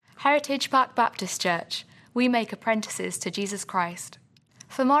Heritage Park Baptist Church. We make apprentices to Jesus Christ.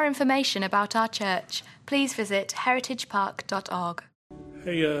 For more information about our church, please visit heritagepark.org.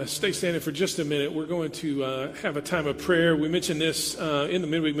 Hey, stay standing for just a minute. We're going to have a time of prayer. We mentioned this in the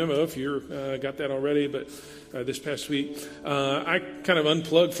midweek memo, if you got that already, but this past week. I kind of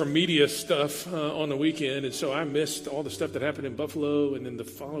unplugged from media stuff on the weekend, and so I missed all the stuff that happened in Buffalo. And then the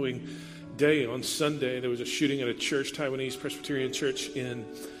following day, on Sunday, there was a shooting at a church, Taiwanese Presbyterian church in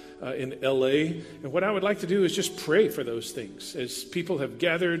L.A. And what I would like to do is just pray for those things as people have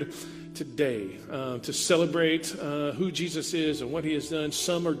gathered today to celebrate who Jesus is and what he has done.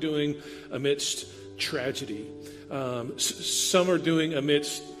 Some are doing amidst tragedy. Some are doing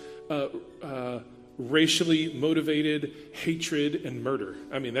amidst racially motivated hatred and murder.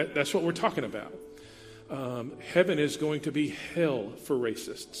 I mean, that's what we're talking about. Heaven is going to be hell for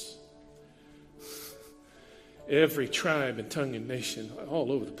racists. Every tribe and tongue and nation,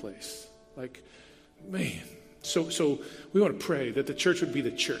 all over the place. Like, man. So we want to pray that the church would be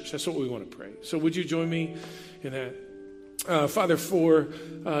the church. That's what we want to pray. So would you join me in that? Father, for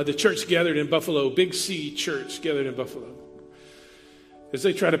the church gathered in Buffalo, Big C Church gathered in Buffalo, as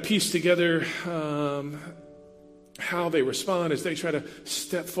they try to piece together how they respond, as they try to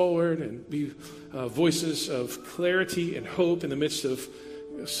step forward and be voices of clarity and hope in the midst of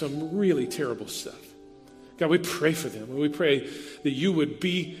some really terrible stuff. God, we pray for them. We pray that you would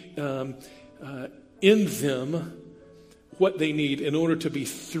be in them what they need in order to be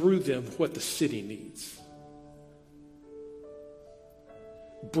through them what the city needs.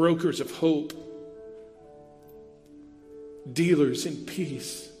 Brokers of hope, dealers in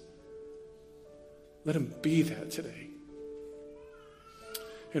peace. Let them be that today.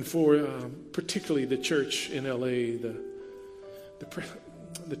 And for particularly the church in L.A., the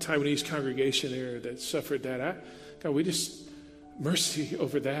Taiwanese congregation there that suffered that. God, we just mercy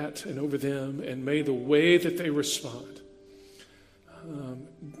over that and over them, and may the way that they respond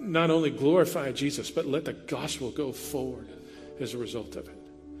not only glorify Jesus, but let the gospel go forward as a result of it.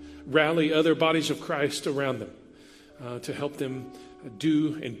 Rally other bodies of Christ around them to help them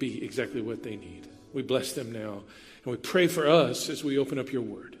do and be exactly what they need. We bless them now, and we pray for us as we open up your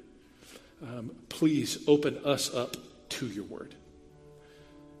word. Please open us up to your word.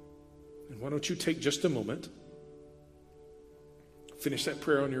 And why don't you take just a moment, finish that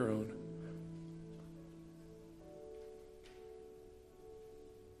prayer on your own.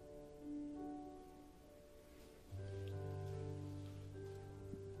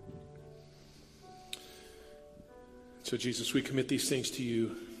 So Jesus, we commit these things to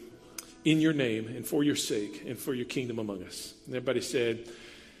you in your name and for your sake and for your kingdom among us. And everybody said,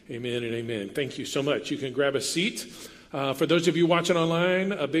 amen and amen. Thank you so much. You can grab a seat. For those of you watching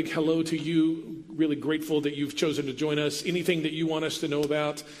online, a big hello to you. Really grateful that you've chosen to join us. Anything that you want us to know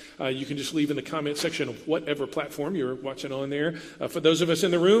about, you can just leave in the comment section of whatever platform you're watching on there. For those of us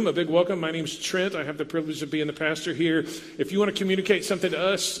in the room, a big welcome. My name's Trent. I have the privilege of being the pastor here. If you want to communicate something to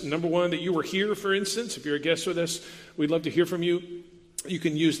us, number one, that you were here, for instance, if you're a guest with us, we'd love to hear from you. You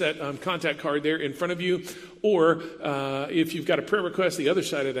can use that contact card there in front of you. Or if you've got a prayer request, the other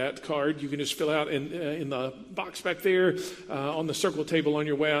side of that card, you can just fill out in the box back there on the circle table on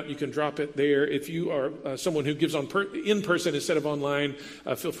your way out. You can drop it there. If you are someone who gives in person instead of online,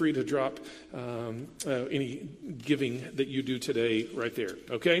 feel free to drop any giving that you do today right there.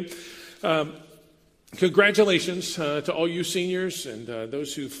 Okay? Congratulations to all you seniors and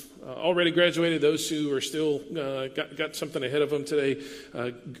those who've already graduated, those who are still got something ahead of them today.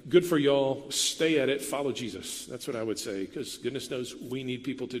 Good for y'all. Stay at it. Follow Jesus. That's what I would say, because goodness knows we need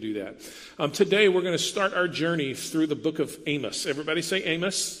people to do that. Today we're going to start our journey through the book of Amos. Everybody say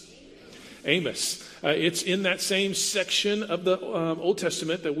Amos. Amos. It's in that same section of the Old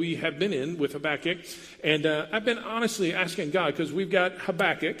Testament that we have been in with Habakkuk. And I've been honestly asking God, because we've got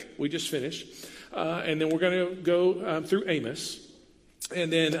Habakkuk, we just finished. And then we're going to go through Amos.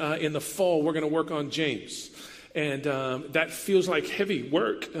 And then in the fall, we're going to work on James. And that feels like heavy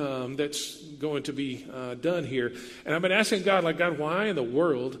work that's going to be done here. And I've been asking God, God, why in the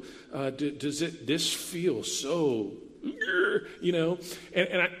world does this feel so,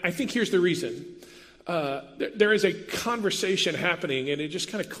 And I think here's the reason. There is a conversation happening, and it just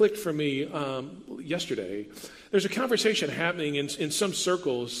kind of clicked for me yesterday. There's a conversation happening in some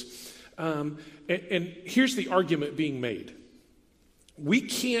circles. And here's the argument being made. We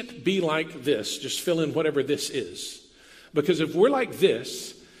can't be like this, just fill in whatever this is. Because if we're like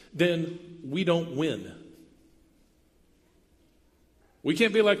this, then we don't win. We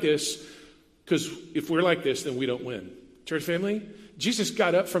can't be like this, because if we're like this, then we don't win. Church family, Jesus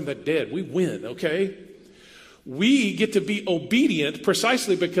got up from the dead. We win, okay? We get to be obedient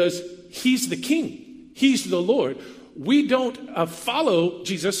precisely because he's the king. He's the Lord. We don't follow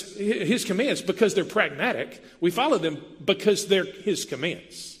Jesus, his commands, because they're pragmatic. We follow them because they're his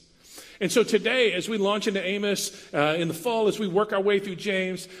commands. And so today, as we launch into Amos in the fall, as we work our way through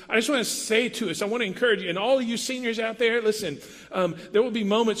James, I just want to say to us, I want to encourage you, and all of you seniors out there, listen, there will be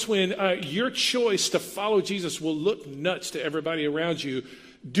moments when your choice to follow Jesus will look nuts to everybody around you.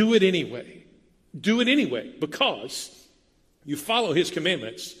 Do it anyway. Do it anyway, because you follow his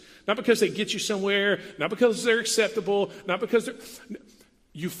commandments. Not because they get you somewhere, not because they're acceptable, not because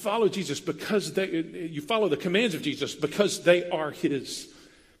you follow Jesus because you follow the commands of Jesus because they are his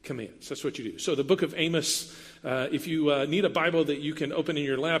commands. That's what you do. So the book of Amos, if you need a Bible that you can open in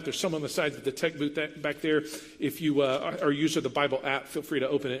your lap, there's some on the sides of the tech booth back there. If you are a user of the Bible app, feel free to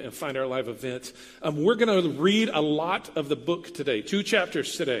open it and find our live event. We're going to read a lot of the book today, 2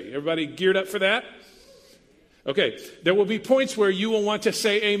 chapters today. Everybody geared up for that? Okay, there will be points where you will want to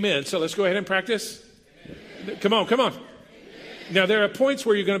say amen. So let's go ahead and practice. Amen. Come on. Amen. Now, there are points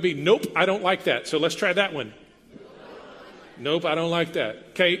where you're going to be, nope, I don't like that. So let's try that one. Nope, I don't like that.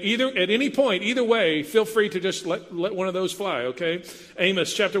 Okay, at any point, either way, feel free to just let one of those fly, okay?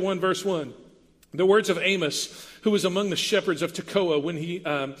 Amos chapter 1, verse 1. The words of Amos, who was among the shepherds of Tekoa,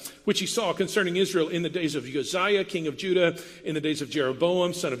 which he saw concerning Israel in the days of Uzziah, king of Judah, in the days of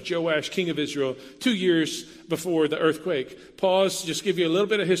Jeroboam, son of Joash, king of Israel, 2 years before the earthquake. Pause, just give you a little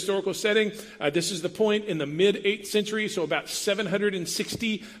bit of historical setting. This is the point in the mid-8th century, so about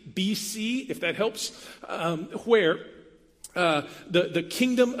 760 BC, if that helps, where the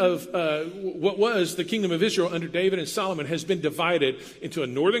kingdom of what was the kingdom of Israel under David and Solomon has been divided into a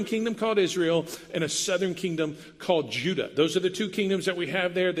northern kingdom called Israel and a southern kingdom called Judah. Those are the two kingdoms that we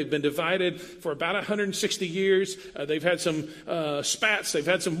have there. They've been divided for about 160 years. They've had some spats. They've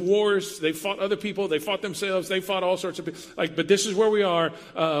had some wars. They've fought other people. They fought themselves. They fought all sorts of people. But this is where we are,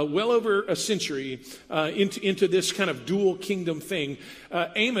 well over a century into this kind of dual kingdom thing.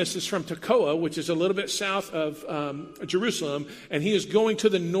 Amos is from Tekoa, which is a little bit south of Jerusalem. And he is going to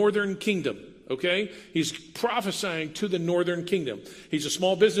the northern kingdom, okay? He's prophesying to the northern kingdom. He's a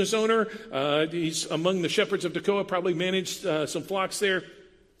small business owner. He's among the shepherds of Tekoa, probably managed some flocks there.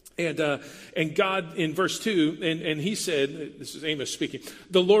 And God, in verse 2, and he said, this is Amos speaking,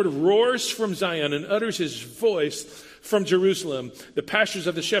 the Lord roars from Zion and utters his voice from Jerusalem. The pastures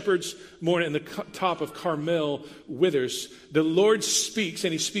of the shepherds mourn, and the top of Carmel withers. The Lord speaks,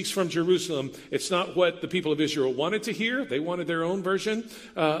 and he speaks from Jerusalem. It's not what the people of Israel wanted to hear. They wanted their own version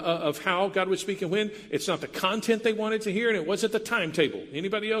of how God would speak and when. It's not the content they wanted to hear, and it wasn't the timetable.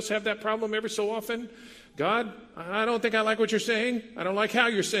 Anybody else have that problem every so often? God, I don't think I like what you're saying. I don't like how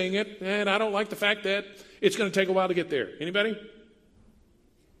you're saying it, and I don't like the fact that it's going to take a while to get there. Anybody?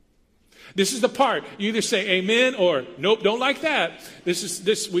 This is the part. You either say amen or nope, don't like that.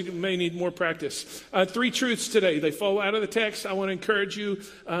 We may need more practice. 3 truths today. They fall out of the text. I want to encourage you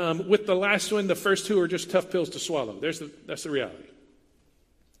with the last one. The first 2 are just tough pills to swallow. That's the reality.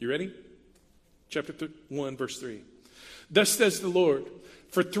 You ready? Chapter 1, verse 3. Thus says the Lord,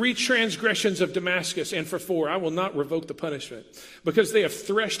 for 3 transgressions of Damascus and for 4, I will not revoke the punishment, because they have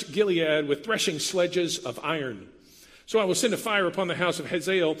threshed Gilead with threshing sledges of iron. So I will send a fire upon the house of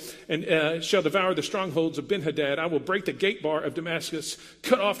Hazael and shall devour the strongholds of Ben-Hadad. I will break the gate bar of Damascus,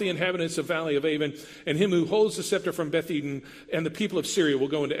 cut off the inhabitants of Valley of Avon, and him who holds the scepter from Beth-Eden, and the people of Syria will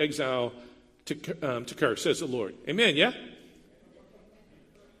go into exile to Kir, says the Lord. Amen, yeah?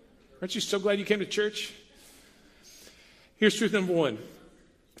 Aren't you so glad you came to church? Here's truth number 1.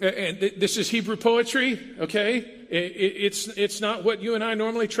 And this is Hebrew poetry, okay? It's not what you and I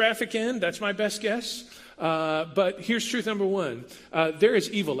normally traffic in. That's my best guess. But here's truth number 1. There is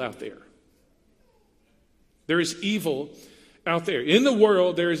evil out there. There is evil out there. In the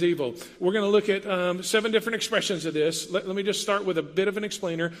world, there is evil. We're going to look at 7 different expressions of this. Let me just start with a bit of an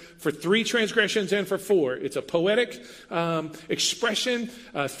explainer. For 3 transgressions and for 4. It's a poetic expression.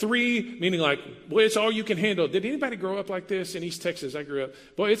 3, meaning like, boy, it's all you can handle. Did anybody grow up like this? In East Texas, I grew up.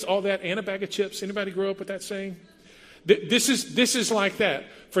 Boy, it's all that and a bag of chips. Anybody grow up with that saying? This is like that.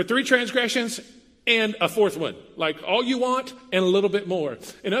 For 3 transgressions and a 4th one, like all you want and a little bit more.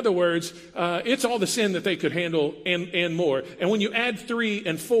 In other words, it's all the sin that they could handle and more. And when you add 3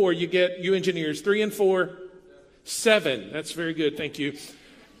 and 4, you get, you engineers, 3 and 4, 7. That's very good, thank you.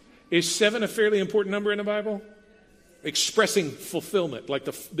 Is 7 a fairly important number in the Bible? Expressing fulfillment, like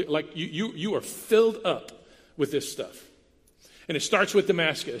you are filled up with this stuff. And it starts with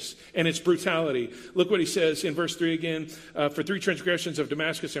Damascus and its brutality. Look what he says in verse 3 again. For 3 transgressions of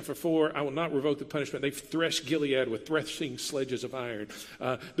Damascus and for 4, I will not revoke the punishment. They've threshed Gilead with threshing sledges of iron.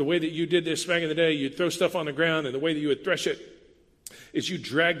 The way that you did this back in the day, you'd throw stuff on the ground, and the way that you would thresh it is you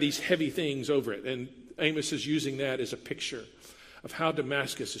drag these heavy things over it. And Amos is using that as a picture of how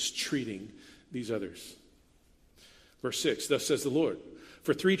Damascus is treating these others. Verse 6, thus says the Lord,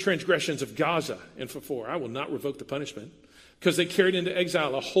 for 3 transgressions of Gaza and for 4, I will not revoke the punishment, because they carried into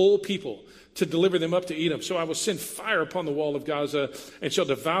exile a whole people to deliver them up to Edom. So I will send fire upon the wall of Gaza and shall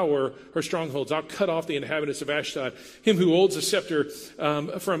devour her strongholds. I'll cut off the inhabitants of Ashdod, him who holds the scepter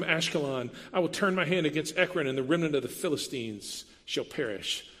from Ashkelon. I will turn my hand against Ekron, and the remnant of the Philistines shall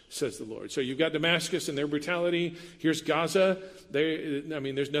perish, says the Lord. So you've got Damascus and their brutality. Here's Gaza.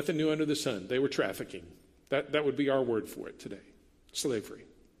 There's nothing new under the sun. They were trafficking. That would be our word for it today. Slavery.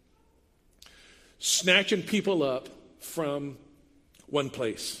 Snatching people up from one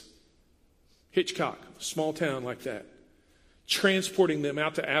place. Hitchcock, small town like that. Transporting them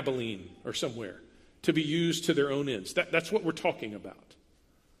out to Abilene or somewhere to be used to their own ends. That's what we're talking about.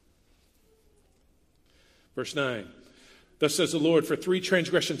 Verse 9. Thus says the Lord, for 3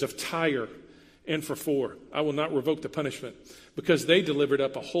 transgressions of Tyre and for 4, I will not revoke the punishment, because they delivered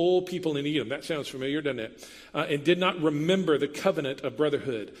up a whole people in Edom. That sounds familiar, doesn't it? And did not remember the covenant of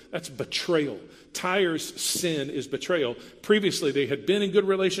brotherhood. That's betrayal. Tyre's sin is betrayal. Previously, they had been in good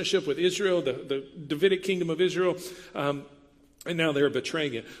relationship with Israel, the Davidic kingdom of Israel, and now they're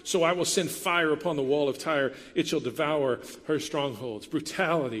betraying it. So I will send fire upon the wall of Tyre. It shall devour her strongholds.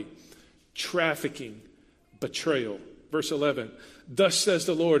 Brutality, trafficking, betrayal. Verse 11, thus says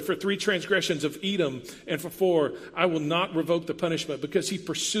the Lord, for 3 transgressions of Edom and for 4, I will not revoke the punishment, because he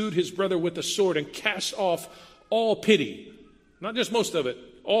pursued his brother with the sword and cast off all pity. Not just most of it,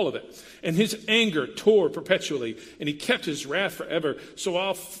 all of it. And his anger tore perpetually, and he kept his wrath forever. So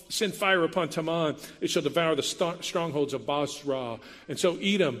I'll send fire upon Taman. It shall devour the strongholds of Bozrah. And so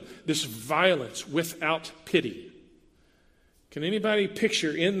Edom, this violence without pity. Can anybody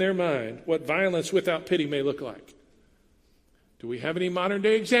picture in their mind what violence without pity may look like? Do we have any modern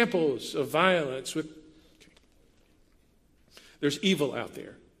day examples of violence with... Okay. There's evil out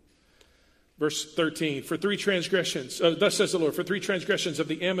there. Verse 13, for 3 transgressions, thus says the Lord, for 3 transgressions of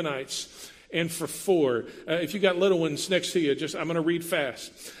the Ammonites and for 4. If you got little ones next to you, I'm going to read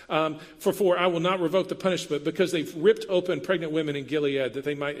fast. For 4, I will not revoke the punishment, because they've ripped open pregnant women in Gilead that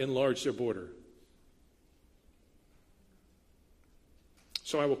they might enlarge their border.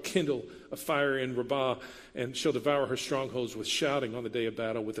 So I will kindle a fire in Rabbah and shall devour her strongholds with shouting on the day of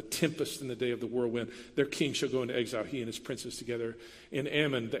battle, with a tempest in the day of the whirlwind. Their king shall go into exile, he and his princes together. In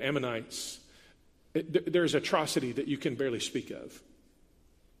Ammon, the Ammonites, there's atrocity that you can barely speak of.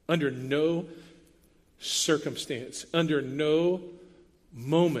 Under no circumstance, under no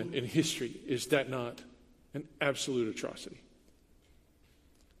moment in history is that not an absolute atrocity.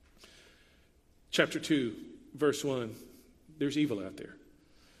 Chapter 2, verse 1, there's evil out there.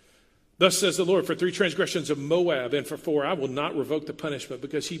 Thus says the Lord, for 3 transgressions of Moab and for 4, I will not revoke the punishment,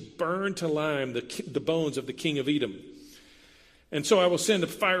 because he burned to lime the bones of the king of Edom. And so I will send a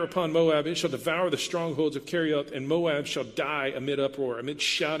fire upon Moab. It shall devour the strongholds of Kerioth, and Moab shall die amid uproar, amid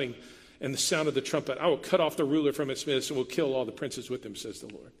shouting and the sound of the trumpet. I will cut off the ruler from its midst and will kill all the princes with him, says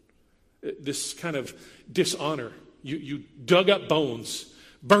the Lord. This kind of dishonor. You dug up bones,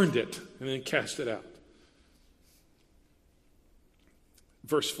 burned it, and then cast it out.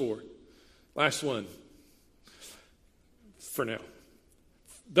 Verse 4. Last one for now.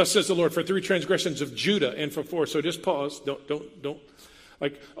 Thus says the Lord, for 3 transgressions of Judah and for 4. So just pause. Don't.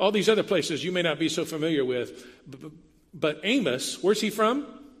 Like all these other places you may not be so familiar with. But Amos, where's he from?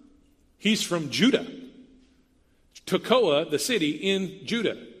 He's from Judah. Tekoa, the city in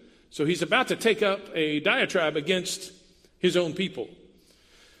Judah. So he's about to take up a diatribe against his own people.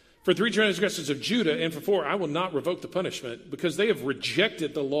 For 3 transgressions of Judah and for 4, I will not revoke the punishment, because they have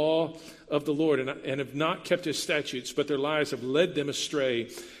rejected the law of the Lord and have not kept his statutes, but their lies have led them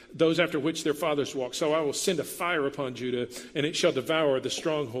astray, those after which their fathers walked. So I will send a fire upon Judah, and it shall devour the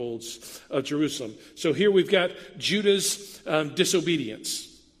strongholds of Jerusalem. So here we've got Judah's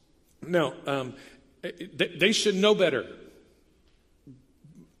disobedience. Now, they should know better,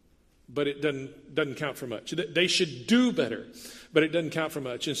 but it doesn't count for much. They should do better, but it doesn't count for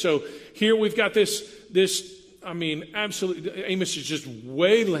much. And so here we've got this absolutely, Amos is just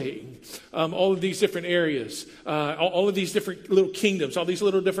waylaying all of these different areas, all of these different little kingdoms, all these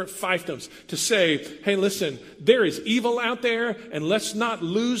little different fiefdoms to say, hey, listen, there is evil out there, and let's not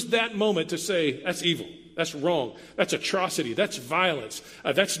lose that moment to say, that's evil. That's wrong. That's atrocity. That's violence.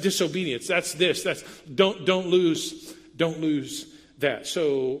 That's disobedience. That's this. Don't lose Don't lose that.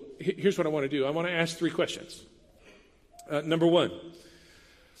 So here's what I want to do. I want to ask 3 questions. Number 1,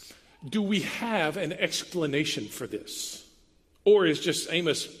 do we have an explanation for this? Or is just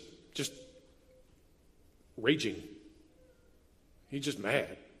Amos just raging? He's just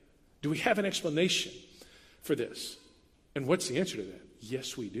mad. Do we have an explanation for this? And what's the answer to that?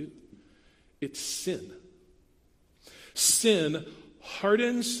 Yes, we do. It's sin. Sin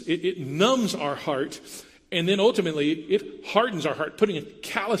hardens, it numbs our heart, and then ultimately it hardens our heart, putting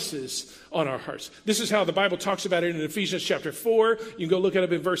calluses on our hearts. This is how the Bible talks about it in Ephesians chapter 4. You can go look it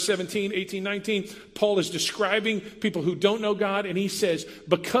up in verse 17, 18, 19. Paul is describing people who don't know God, and he says,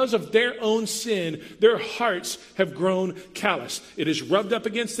 because of their own sin, their hearts have grown callous. It is rubbed up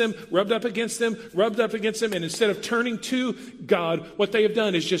against them, rubbed up against them, rubbed up against them, and instead of turning to God, what they have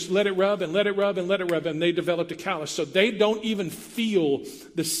done is just let it rub and let it rub and let it rub, and they developed a callus. So they don't even feel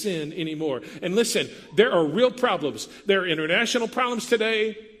the sin anymore. And listen, there are real problems. There are international problems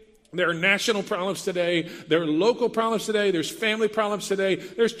today. There are national problems today. There are local problems today. There's family problems today.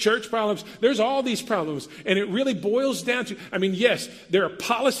 There's church problems. There's all these problems. And it really boils down to, yes, there are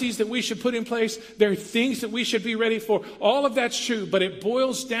policies that we should put in place. There are things that we should be ready for. All of that's true, but it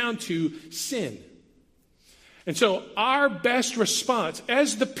boils down to sin. And so our best response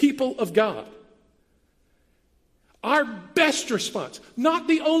as the people of God, our best response, not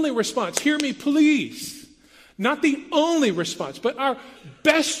the only response, hear me please, not the only response, but our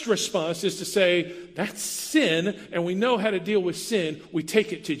best response is to say, that's sin, and we know how to deal with sin. We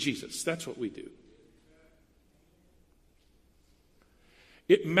take it to Jesus. That's what we do.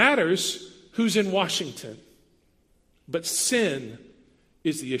 It matters who's in Washington, but sin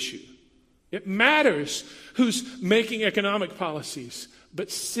is the issue. It matters who's making economic policies,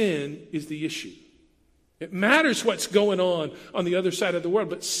 but sin is the issue. It matters what's going on the other side of the world,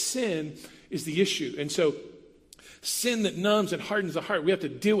 but sin is the issue. And so sin that numbs and hardens the heart, we have to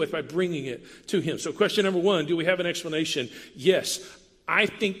deal with by bringing it to him. So question number 1, do we have an explanation? Yes. I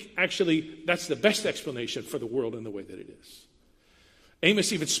think actually that's the best explanation for the world in the way that it is.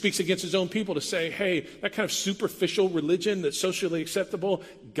 Amos even speaks against his own people to say, hey, that kind of superficial religion that's socially acceptable,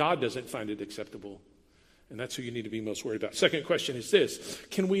 God doesn't find it acceptable. And that's who you need to be most worried about. Second question is this: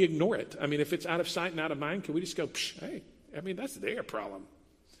 can we ignore it? If it's out of sight and out of mind, can we just go, hey, that's their problem.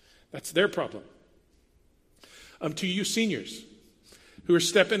 That's their problem. To you seniors who are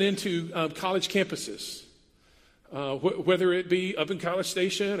stepping into college campuses, whether it be up in College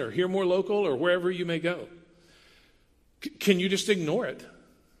Station or here more local or wherever you may go, can you just ignore it?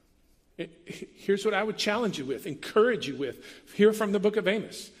 Here's what I would challenge you with, encourage you with. Hear from the book of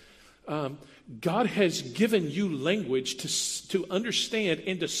Amos. God has given you language to understand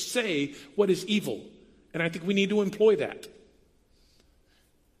and to say what is evil. And I think we need to employ that.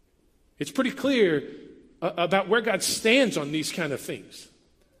 It's pretty clear about where God stands on these kind of things,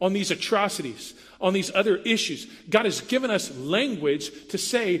 on these atrocities, on these other issues. God has given us language to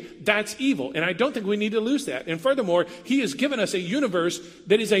say that's evil. And I don't think we need to lose that. And furthermore, he has given us a universe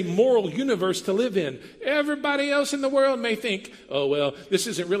that is a moral universe to live in. Everybody else in the world may think, oh, well, this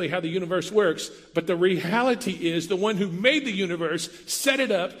isn't really how the universe works. But the reality is the one who made the universe set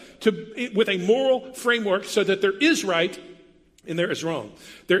it up with a moral framework so that there is right and there is wrong.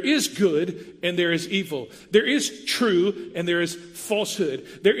 There is good and there is evil. There is true and there is falsehood.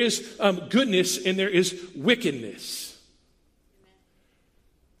 There is goodness and there is wickedness.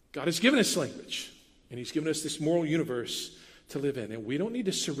 God has given us language, and he's given us this moral universe to live in, and we don't need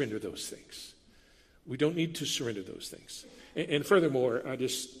to surrender those things. We don't need to surrender those things. And furthermore,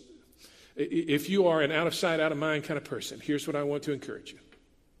 if you are an out of sight, out of mind kind of person, here's what I want to encourage you.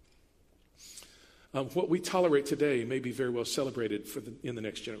 What we tolerate today may be very well celebrated in the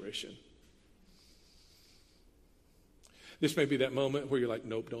next generation. This may be that moment where you're like,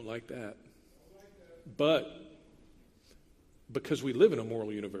 nope, don't like that. But because we live in a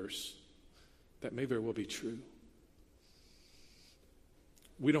moral universe, that may very well be true.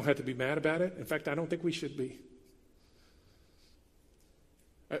 We don't have to be mad about it. In fact, I don't think we should be.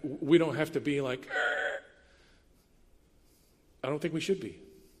 We don't have to be like, I don't think we should be.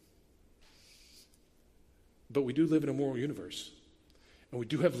 But we do live in a moral universe, and we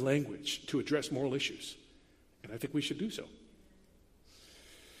do have language to address moral issues, and I think we should do so.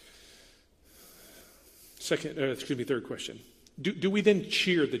 Third question. Do we then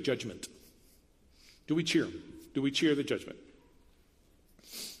cheer the judgment? Do we cheer them? Do we cheer the judgment?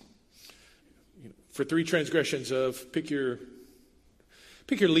 For 3 transgressions of pick your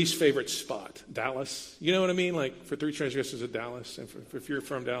least favorite spot. Dallas. You know what I mean? Like for 3 transgressions of Dallas, and if you're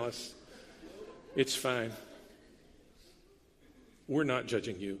from Dallas, it's fine. We're not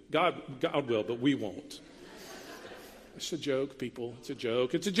judging you. God will, but we won't. It's a joke, people. It's a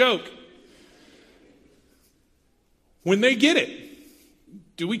joke. It's a joke. When they get it,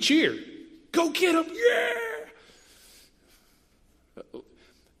 do we cheer? Go get them, yeah!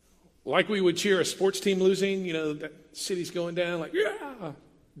 Like we would cheer a sports team losing, that city's going down, like, yeah!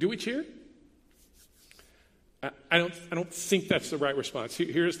 Do we cheer? I don't think that's the right response.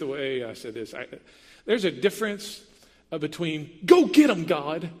 Here's the way I said this. There's a difference between, go get them,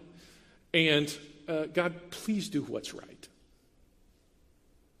 God, and God, please do what's right.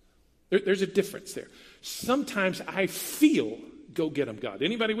 There's a difference there. Sometimes I feel, go get them, God.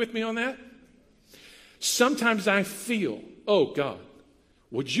 Anybody with me on that? Sometimes I feel, oh, God,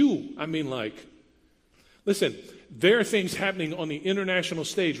 would you, listen, there are things happening on the international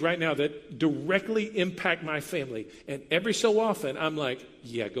stage right now that directly impact my family. And every so often, I'm like,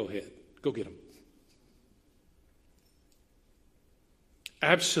 yeah, go ahead. Go get them.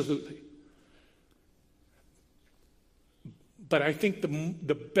 Absolutely. But I think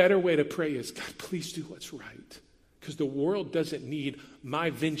the better way to pray is, God, please do what's right. Because the world doesn't need my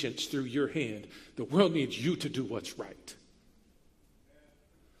vengeance through your hand. The world needs you to do what's right.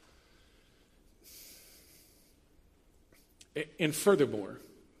 And furthermore,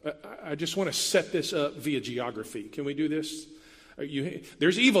 I just want to set this up via geography. Can we do this?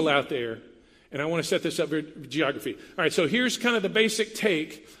 There's evil out there, and I want to set this up via geography. All right, so here's kind of the basic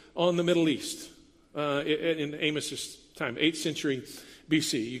take on the Middle East in Amos's time, 8th century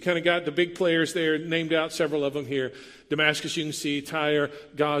BC. You kind of got the big players there, named out several of them here. Damascus, you can see, Tyre,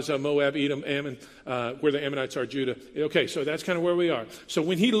 Gaza, Moab, Edom, Ammon, where the Ammonites are, Judah. Okay, so that's kind of where we are. So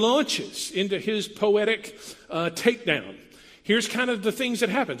when he launches into his poetic takedown, here's kind of the things that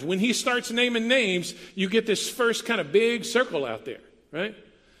happens. When he starts naming names, you get this first kind of big circle out there, right?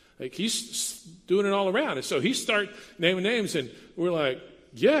 Like he's doing it all around. And so he starts naming names, and we're like,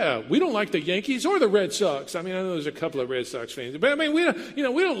 yeah, we don't like the Yankees or the Red Sox. I know there's a couple of Red Sox fans, but we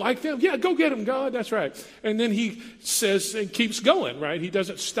don't like them. Yeah, go get them, God. That's right. And then he says and keeps going, right? He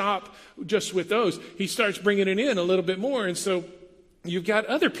doesn't stop just with those. He starts bringing it in a little bit more. And so you've got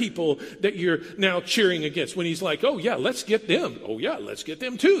other people that you're now cheering against when he's like, oh, yeah, let's get them. Oh, yeah, let's get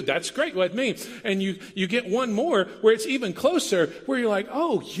them too. That's great with me. And you get one more where it's even closer where you're like,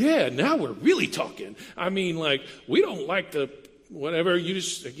 oh, yeah, now we're really talking. We don't like the whatever, you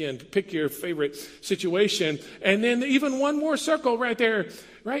just, again, pick your favorite situation. And then even one more circle right there,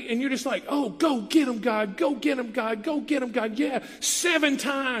 right? And you're just like, oh, go get him, God. Go get him, God. Go get him, God. Yeah, 7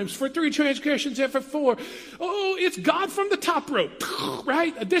 times for 3 transgressions and for 4. Oh, it's God from the top rope,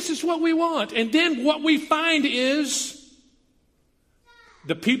 right? This is what we want. And then what we find is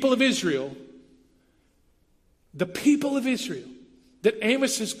the people of Israel that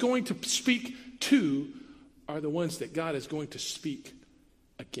Amos is going to speak to are the ones that God is going to speak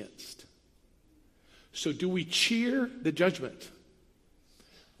against. So do we cheer the judgment?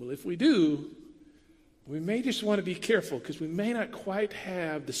 Well, if we do, we may just want to be careful because we may not quite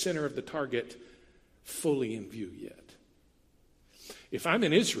have the center of the target fully in view yet. If I'm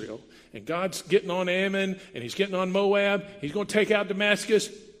in Israel and God's getting on Ammon and he's getting on Moab, he's going to take out Damascus.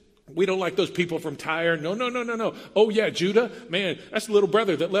 We don't like those people from Tyre. No. Oh, yeah, Judah, man, that's the little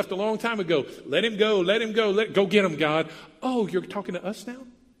brother that left a long time ago. Let him go. Go get him, God. Oh, you're talking to us now?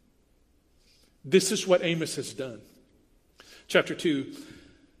 This is what Amos has done. Chapter 2,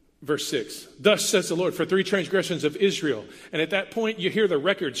 verse 6. Thus says the Lord, for 3 transgressions of Israel. And at that point, you hear the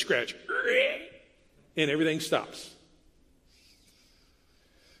record scratch. And everything stops.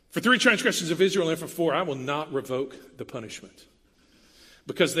 For 3 transgressions of Israel and for 4, I will not revoke the punishment.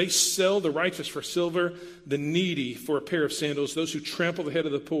 Because they sell the righteous for silver, the needy for a pair of sandals, those who trample the head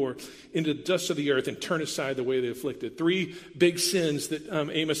of the poor into the dust of the earth and turn aside the way of the afflicted. 3 big sins that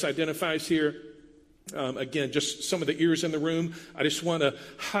Amos identifies here. Again, just some of the ears in the room. I just want to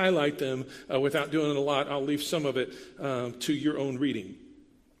highlight them without doing it a lot. I'll leave some of it to your own reading.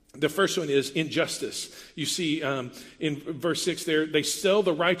 The first one is injustice. You see in verse 6 there, they sell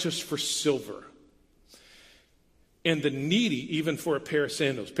the righteous for silver. And the needy, even for a pair of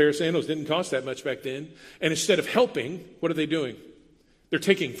sandals. A pair of sandals didn't cost that much back then. And instead of helping, what are they doing? They're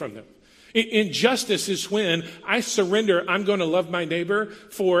taking from them. Injustice is when I surrender, I'm going to love my neighbor,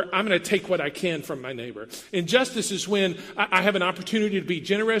 for I'm going to take what I can from my neighbor. Injustice is when I have an opportunity to be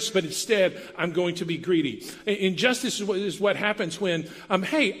generous, but instead I'm going to be greedy. Injustice is what happens when,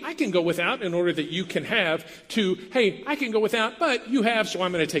 hey, I can go without in order that you can have, to, hey, I can go without, but you have, so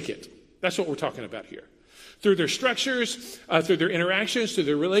I'm going to take it. That's what we're talking about here. Through their structures, through their interactions, through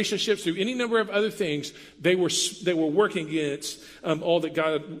their relationships, through any number of other things, they were working against all that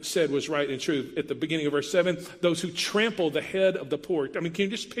God said was right and true. At the beginning of verse 7, those who trample the head of the poor. Can you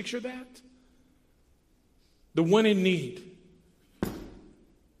just picture that? the one in need.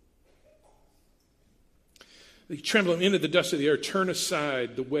 They tremble him into the dust of the earth, turn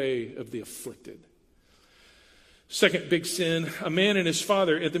aside the way of the afflicted. Second big sin, a man and his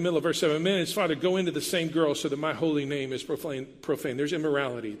father, at the middle of verse 7, a man and his father go into the same girl so that my holy name is profane. There's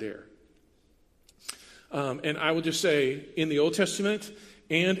immorality there. And I will just say, in the Old Testament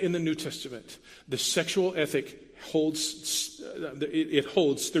and in the New Testament, the sexual ethic holds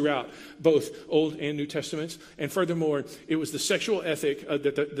throughout both Old and New Testaments. And furthermore, it was the sexual ethic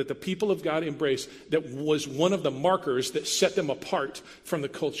that the people of God embraced that was one of the markers that set them apart from the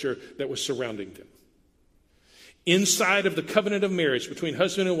culture that was surrounding them. Inside of the covenant of marriage between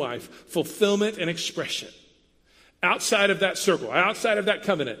husband and wife, fulfillment and expression. Outside of that circle, outside of that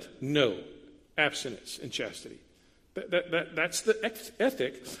covenant, no, abstinence and chastity. That's the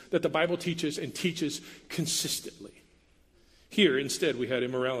ethic that the Bible teaches and teaches consistently. Here, instead, we had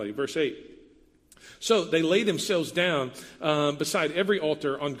immorality. Verse 8. So they lay themselves down beside every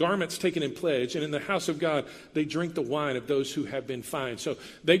altar on garments taken in pledge, and in the house of God they drink the wine of those who have been fined. So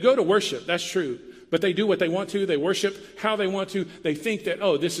they go to worship, that's true, but they do what they want to. They worship how they want to. They think that,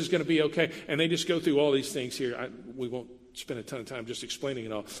 oh, this is going to be okay, and they just go through all these things here. We won't spend a ton of time just explaining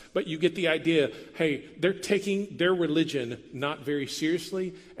it all. But you get the idea, hey, they're taking their religion not very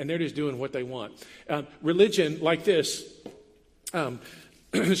seriously, and they're just doing what they want. Religion like this,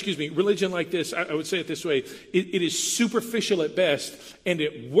 religion like this, I would say it this way, it is superficial at best, and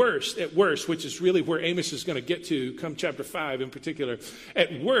at worst, which is really where Amos is going to get to, come chapter 5 in particular,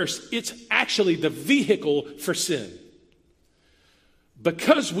 at worst, it's actually the vehicle for sin.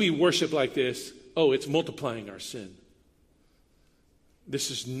 Because we worship like this, it's multiplying our sin.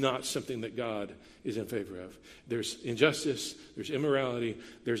 This is not something that God is in favor of. There's injustice, there's immorality,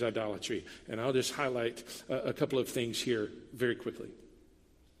 there's idolatry. And I'll just highlight a couple of things here very quickly.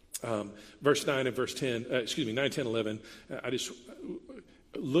 Verse 9 and verse 10, 9, 10, 11. I just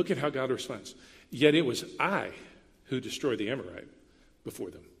look at how God responds. Yet it was I who destroyed the Amorite before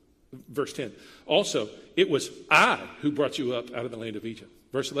them. Verse 10. Also, it was I who brought you up out of the land of Egypt.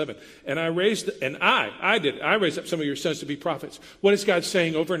 Verse 11, I raised up some of your sons to be prophets. What is God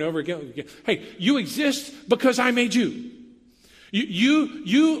saying over and over again? Hey, you exist because I made you.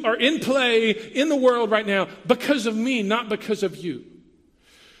 You are in play in the world right now because of me, not because of you.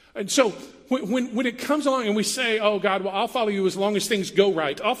 And so when it comes along and we say, oh God, well, I'll follow you as long as things go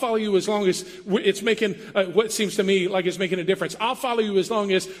right. I'll follow you as long as it's making what seems to me like it's making a difference. I'll follow you as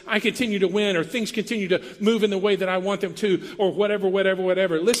long as I continue to win or things continue to move in the way that I want them to or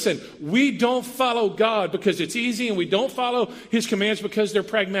whatever. Listen, we don't follow God because it's easy, and we don't follow his commands because they're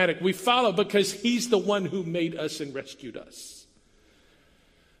pragmatic. We follow because he's the one who made us and rescued us.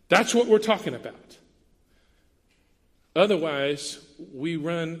 That's what we're talking about. Otherwise, we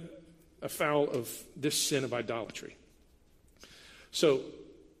run afoul of this sin of idolatry. So,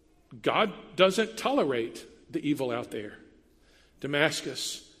 God doesn't tolerate the evil out there.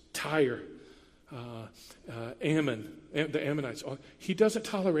 Damascus, Tyre, Ammon, the Ammonites. He doesn't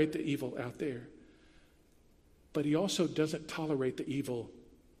tolerate the evil out there. But he also doesn't tolerate the evil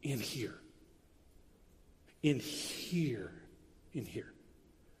in here. In here.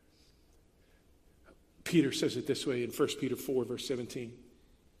 Peter says it this way in 1 Peter 4, verse 17.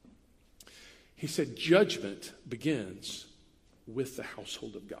 He said, judgment begins with the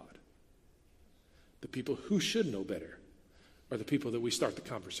household of God. The people who should know better are the people that we start the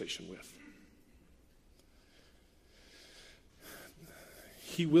conversation with.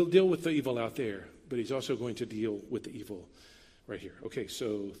 He will deal with the evil out there, but he's also going to deal with the evil right here. Okay,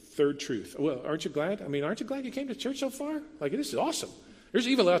 so third truth. Well, aren't you glad? Aren't you glad you came to church so far? This is awesome. There's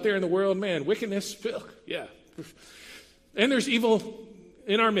evil out there in the world, man. Wickedness, yeah. And there's evil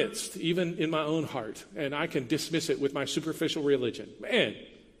in our midst, even in my own heart. And I can dismiss it with my superficial religion. Man,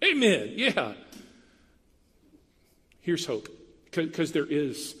 amen, yeah. Here's hope, because there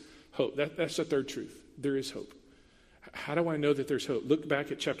is hope. That's the third truth. There is hope. How do I know that there's hope? Look back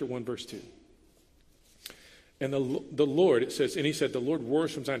at chapter 1, verse 2. And the Lord, it says, and he said, the Lord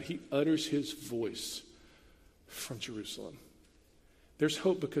roars from Zion. He utters his voice from Jerusalem. There's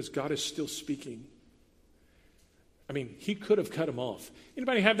hope because God is still speaking. He could have cut him off.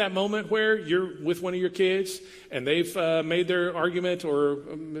 Anybody have that moment where you're with one of your kids and they've made their argument or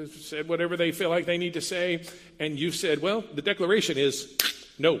said whatever they feel like they need to say, and you've said, well, the declaration is,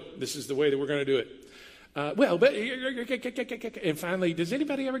 no, this is the way that we're going to do it. And finally, does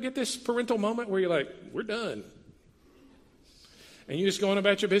anybody ever get this parental moment where you're like, we're done? And you just go on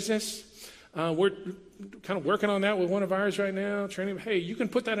about your business? We're kind of working on that with one of ours right now, training him, hey, you can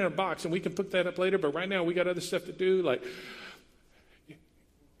put that in a box and we can put that up later, but right now we got other stuff to do.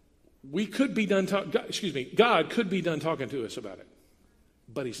 God could be done talking to us about it,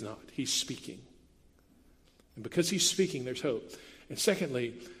 but he's not. He's speaking. And because he's speaking, there's hope. And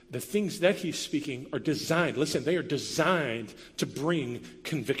secondly, the things that he's speaking are designed, listen, they are designed to bring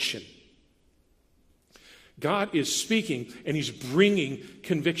conviction. God is speaking and he's bringing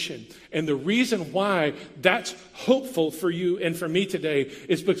conviction. And the reason why that's hopeful for you and for me today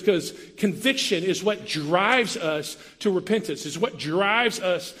is because conviction is what drives us to repentance. It's what drives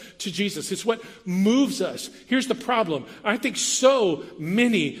us to Jesus. It's what moves us. Here's the problem. I think so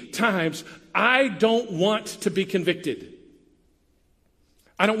many times I don't want to be convicted.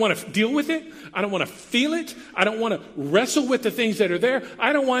 I don't want to deal with it. I don't want to feel it. I don't want to wrestle with the things that are there.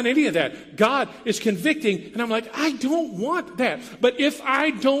 I don't want any of that. God is convicting, and I'm like, I don't want that. But if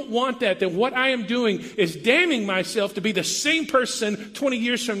I don't want that, then what I am doing is damning myself to be the same person 20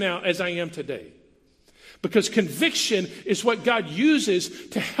 years from now as I am today. Because conviction is what God uses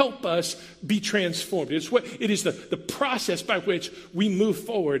to help us be transformed. It is the process by which we move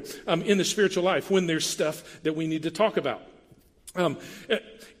forward in the spiritual life when there's stuff that we need to talk about.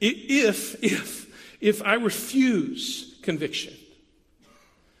 If I refuse conviction,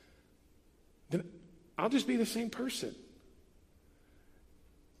 then I'll just be the same person.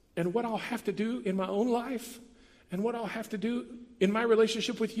 And what I'll have to do in my own life and what I'll have to do in my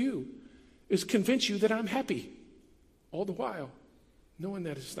relationship with you is convince you that I'm happy all the while, knowing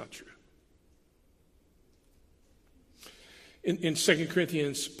that it's not true. In 2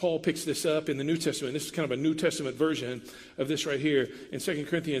 Corinthians, Paul picks this up in the New Testament. This is kind of a New Testament version of this right here. In 2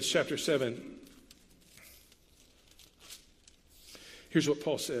 Corinthians chapter 7, here's what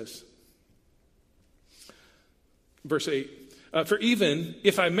Paul says. Verse 8, for even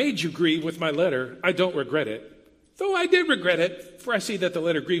if I made you grieve with my letter, I don't regret it. Though I did regret it, for I see that the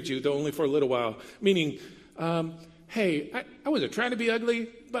letter grieved you, though only for a little while. Meaning, hey, I wasn't trying to be ugly,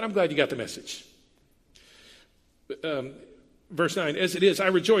 but I'm glad you got the message. Verse 9, as it is, I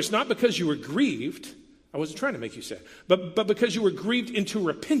rejoice not because you were grieved. I wasn't trying to make you sad, but because you were grieved into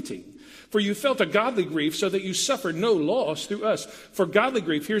repenting. For you felt a godly grief so that you suffered no loss through us. For godly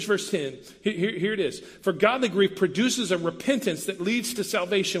grief, here's verse 10. Here it is. For godly grief produces a repentance that leads to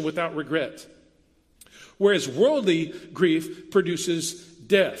salvation without regret. Whereas worldly grief produces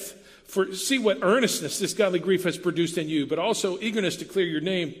death. For see what earnestness this godly grief has produced in you, but also eagerness to clear your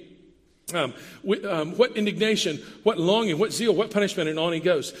name. What indignation, what longing, what zeal, what punishment, and on he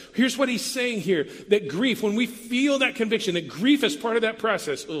goes. Here's what he's saying here, that grief, when we feel that conviction, that grief is part of that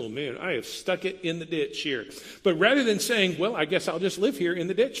process, oh man, I have stuck it in the ditch here. But rather than saying, well, I guess I'll just live here in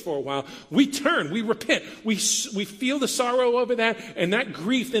the ditch for a while, we turn, we repent, we feel the sorrow over that, and that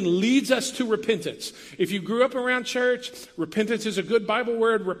grief then leads us to repentance. If you grew up around church, repentance is a good Bible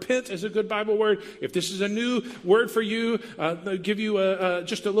word, repent is a good Bible word. If this is a new word for you, I'll give you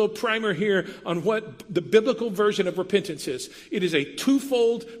just a little primer here on what the biblical version of repentance is. It is a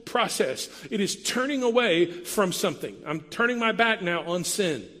twofold process. It is turning away from something. I'm turning my back now on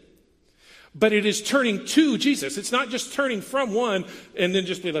sin. But it is turning to Jesus. It's not just turning from one and then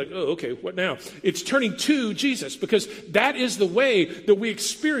just be like, oh, okay, what now? It's turning to Jesus, because that is the way that we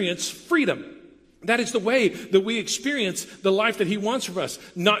experience freedom. That is the way that we experience the life that he wants from us.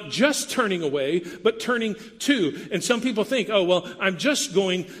 Not just turning away, but turning to. And some people think, oh, well, I'm just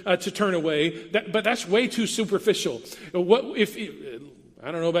going to turn away. But that's way too superficial. What if... I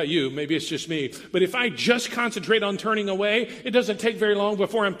don't know about you, maybe it's just me, but if I just concentrate on turning away, it doesn't take very long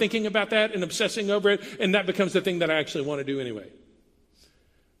before I'm thinking about that and obsessing over it, and that becomes the thing that I actually want to do anyway.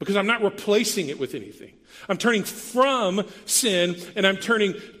 Because I'm not replacing it with anything. I'm turning from sin and I'm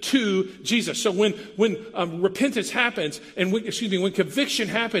turning to Jesus. So when repentance happens and when conviction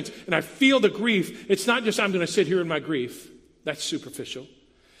happens and I feel the grief, it's not just I'm going to sit here in my grief. That's superficial.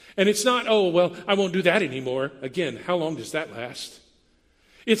 And it's not, oh, well, I won't do that anymore. Again, how long does that last?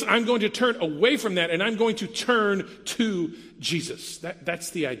 It's I'm going to turn away from that and I'm going to turn to Jesus.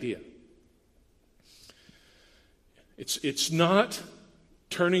 That's the idea. It's not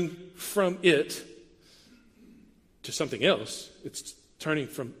turning from it to something else. It's turning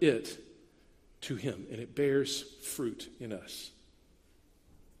from it to him, and it bears fruit in us.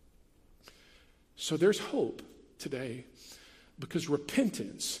 So there's hope today, because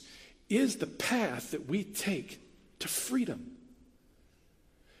repentance is the path that we take to freedom.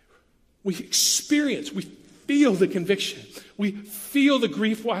 We experience, we feel the conviction. We feel the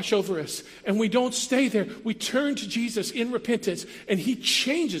grief wash over us, and we don't stay there. We turn to Jesus in repentance, and he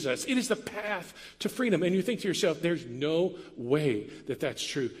changes us. It is the path to freedom. And you think to yourself, there's no way that that's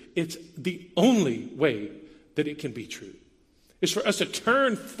true. It's the only way that it can be true. It's for us to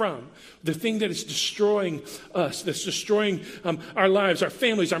turn from the thing that is destroying us, that's destroying our lives, our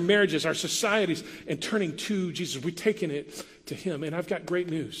families, our marriages, our societies, and turning to Jesus. We're taking it to him. And I've got great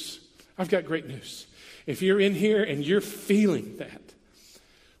news. I've got great news. If you're in here and you're feeling that,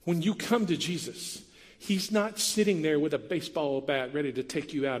 when you come to Jesus, he's not sitting there with a baseball bat ready to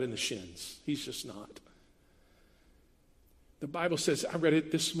take you out in the shins. He's just not. The Bible says, I read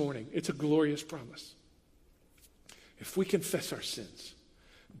it this morning, it's a glorious promise. If we confess our sins,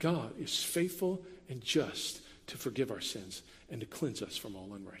 God is faithful and just to forgive our sins and to cleanse us from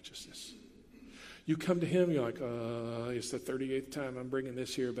all unrighteousness. You come to him, you're like, it's the 38th time I'm bringing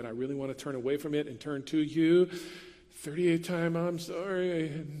this here, but I really want to turn away from it and turn to you. 38th time, I'm sorry,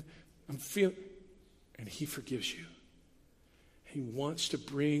 and I'm feeling, and he forgives you. He wants to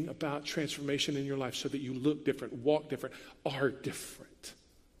bring about transformation in your life so that you look different, walk different, are different.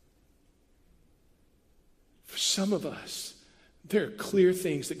 For some of us, there are clear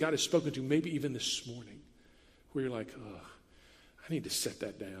things that God has spoken to, maybe even this morning, where you're like, I need to set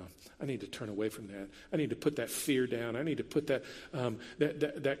that down. I need to turn away from that. I need to put that fear down. I need to put that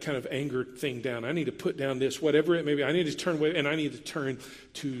kind of anger thing down. I need to put down this, whatever it may be. I need to turn away, and I need to turn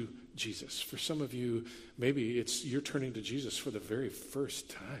to Jesus. For some of you, maybe it's you're turning to Jesus for the very first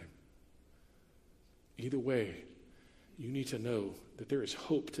time. Either way, you need to know that there is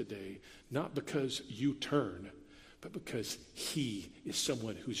hope today, not because you turn, but because he is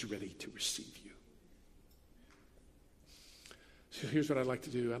someone who's ready to receive you. So here's what I'd like to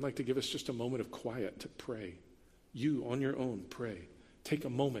do. I'd like to give us just a moment of quiet to pray. You, on your own, pray. Take a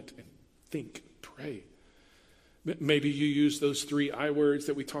moment and think, pray. Maybe you use those 3 I words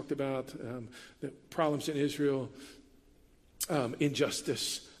that we talked about, the problems in Israel,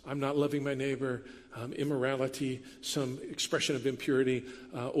 injustice, I'm not loving my neighbor, immorality, some expression of impurity,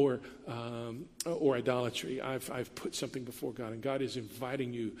 or idolatry. I've put something before God, and God is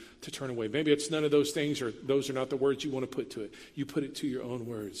inviting you to turn away. Maybe it's none of those things, or those are not the words you want to put to it. You put it to your own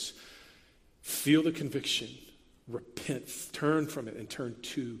words. Feel the conviction. Repent. Turn from it and turn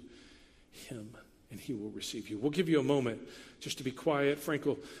to him, and he will receive you. We'll give you a moment just to be quiet. Frank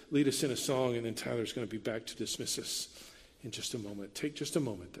will lead us in a song, and then Tyler's going to be back to dismiss us in just a moment. Take just a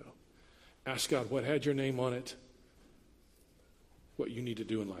moment, though. Ask God what had your name on it, what you need to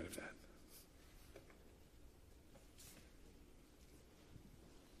do in light of that.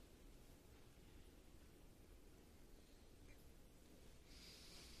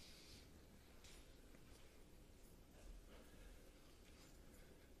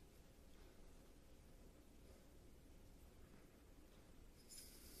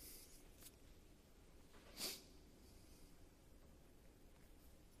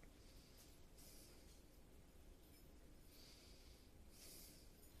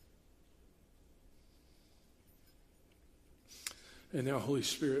 And now, Holy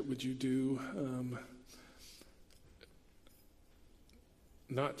Spirit, would you do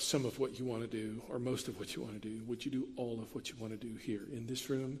not some of what you want to do or most of what you want to do? Would you do all of what you want to do here in this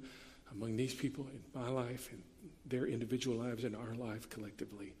room, among these people, in my life, and their individual lives, and our life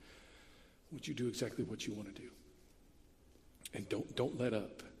collectively? Would you do exactly what you want to do? And don't let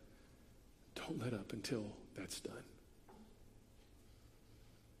up. Don't let up until that's done.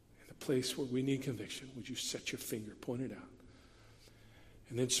 In the place where we need conviction, would you set your finger, point it out?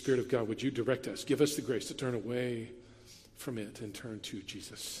 And then, Spirit of God, would you direct us? Give us the grace to turn away from it and turn to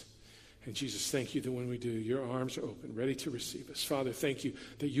Jesus. And Jesus, thank you that when we do, your arms are open, ready to receive us. Father, thank you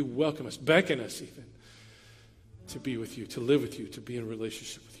that you welcome us, beckon us even to be with you, to live with you, to be in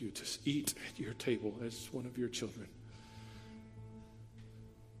relationship with you, to eat at your table as one of your children.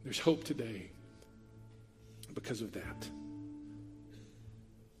 There's hope today because of that.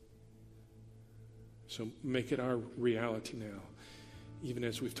 So make it our reality now. Even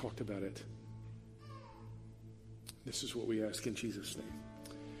as we've talked about it. This is what we ask in Jesus' name.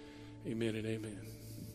 Amen and amen.